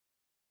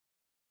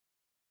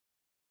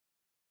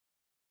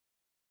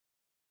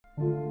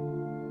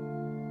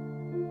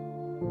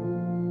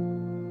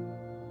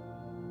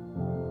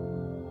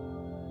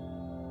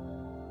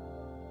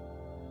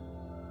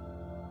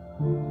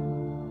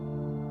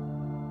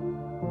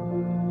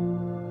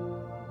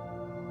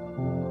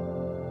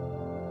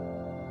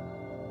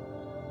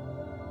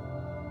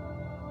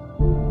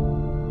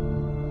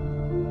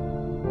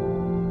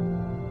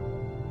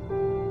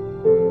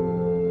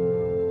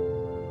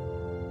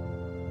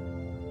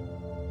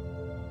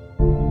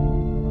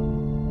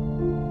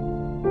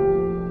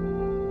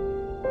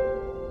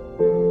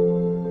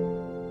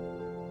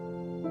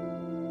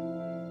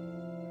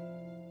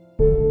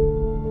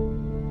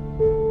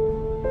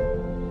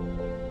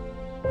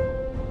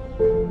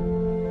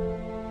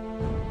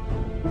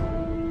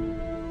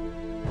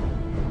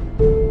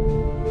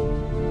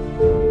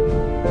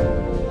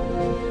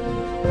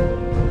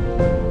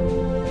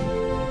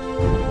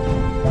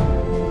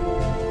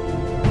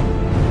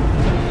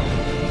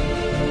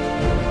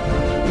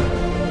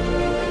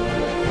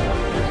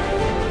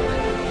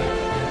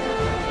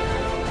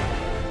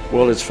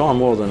Well, it's far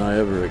more than I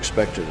ever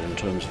expected in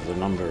terms of the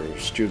number of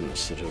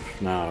students that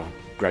have now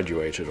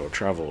graduated or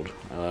travelled.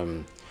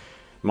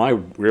 My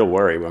real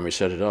worry when we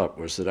set it up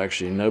was that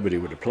actually nobody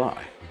would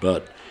apply,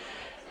 but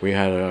we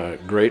had a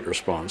great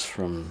response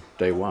from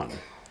day one,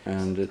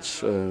 and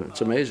it's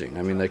amazing.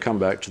 I mean, they come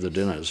back to the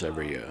dinners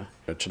every year.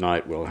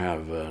 Tonight we'll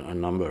have a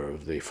number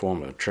of the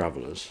former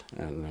travellers,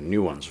 and the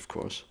new ones, of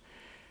course,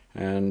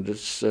 and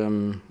it's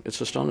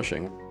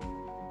astonishing.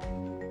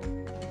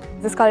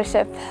 The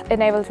scholarship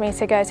enabled me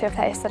to go to a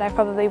place that I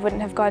probably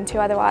wouldn't have gone to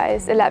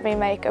otherwise. It let me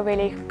make a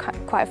really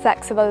quite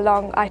flexible,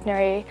 long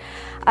itinerary,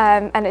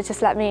 and it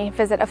just let me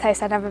visit a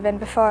place I'd never been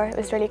before. It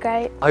was really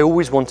great. I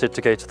always wanted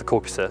to go to the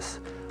Caucasus.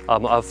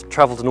 I've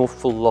travelled an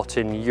awful lot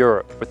in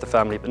Europe with the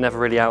family, but never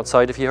really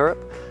outside of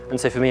Europe. And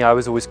so for me, I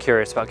was always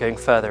curious about going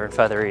further and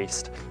further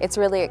east. It's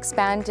really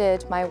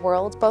expanded my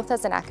world, both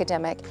as an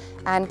academic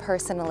and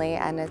personally,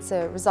 and it's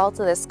a result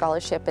of this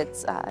scholarship.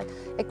 It's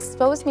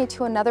exposed me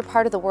to another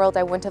part of the world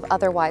I wouldn't have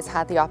otherwise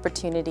had the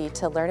opportunity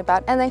to learn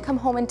about, and then come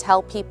home and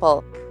tell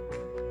people.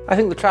 I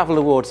think the Travel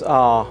Awards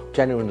are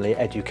genuinely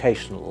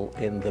educational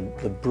in the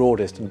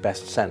broadest and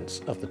best sense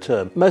of the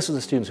term. Most of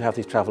the students who have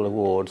these Travel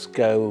Awards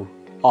go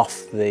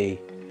off the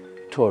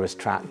tourist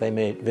track. They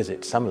may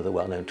visit some of the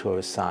well-known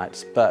tourist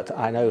sites, but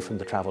I know from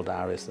the travel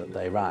diaries that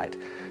they write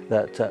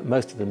that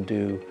most of them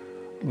do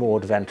more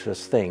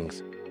adventurous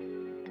things.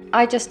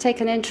 I just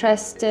take an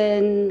interest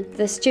in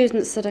the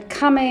students that are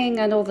coming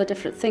and all the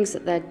different things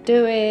that they're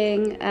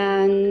doing,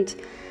 and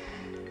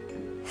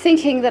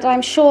thinking that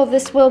I'm sure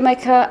this will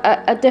make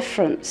a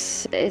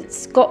difference.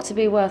 It's got to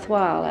be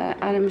worthwhile,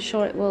 and I'm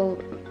sure it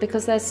will,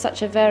 because there's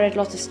such a varied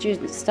lot of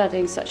students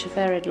studying such a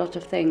varied lot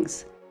of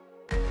things.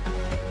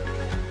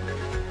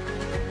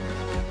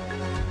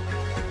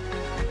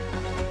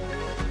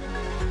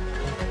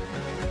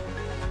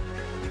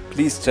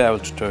 Please travel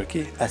to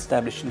Turkey,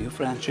 establish new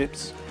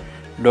friendships,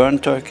 learn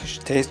Turkish,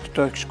 taste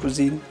Turkish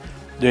cuisine,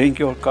 drink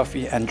your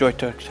coffee, enjoy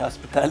Turkish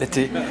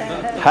hospitality,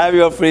 have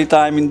your free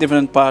time in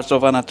different parts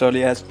of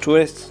Anatolia as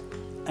tourists,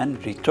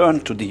 and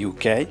return to the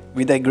UK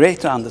with a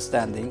greater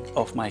understanding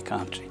of my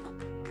country.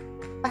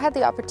 I had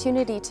the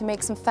opportunity to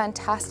make some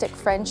fantastic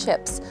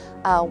friendships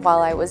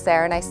while I was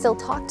there, and I still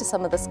talk to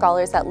some of the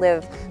scholars that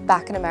live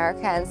back in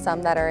America and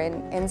some that are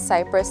in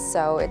Cyprus,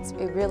 so it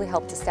really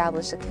helped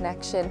establish a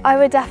connection. I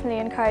would definitely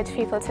encourage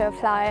people to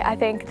apply. I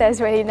think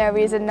there's really no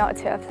reason not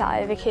to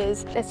apply,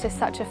 because it's just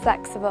such a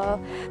flexible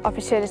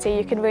opportunity.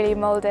 You can really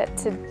mould it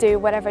to do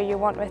whatever you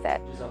want with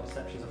it.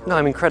 No,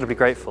 I'm incredibly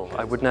grateful.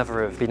 I would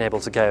never have been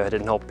able to go had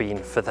it not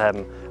been for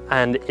them.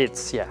 And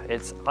it's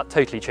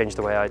totally changed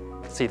the way I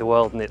see the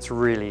world, and it's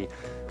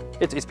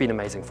been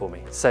amazing for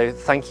me. So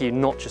thank you,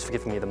 not just for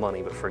giving me the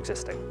money, but for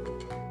existing.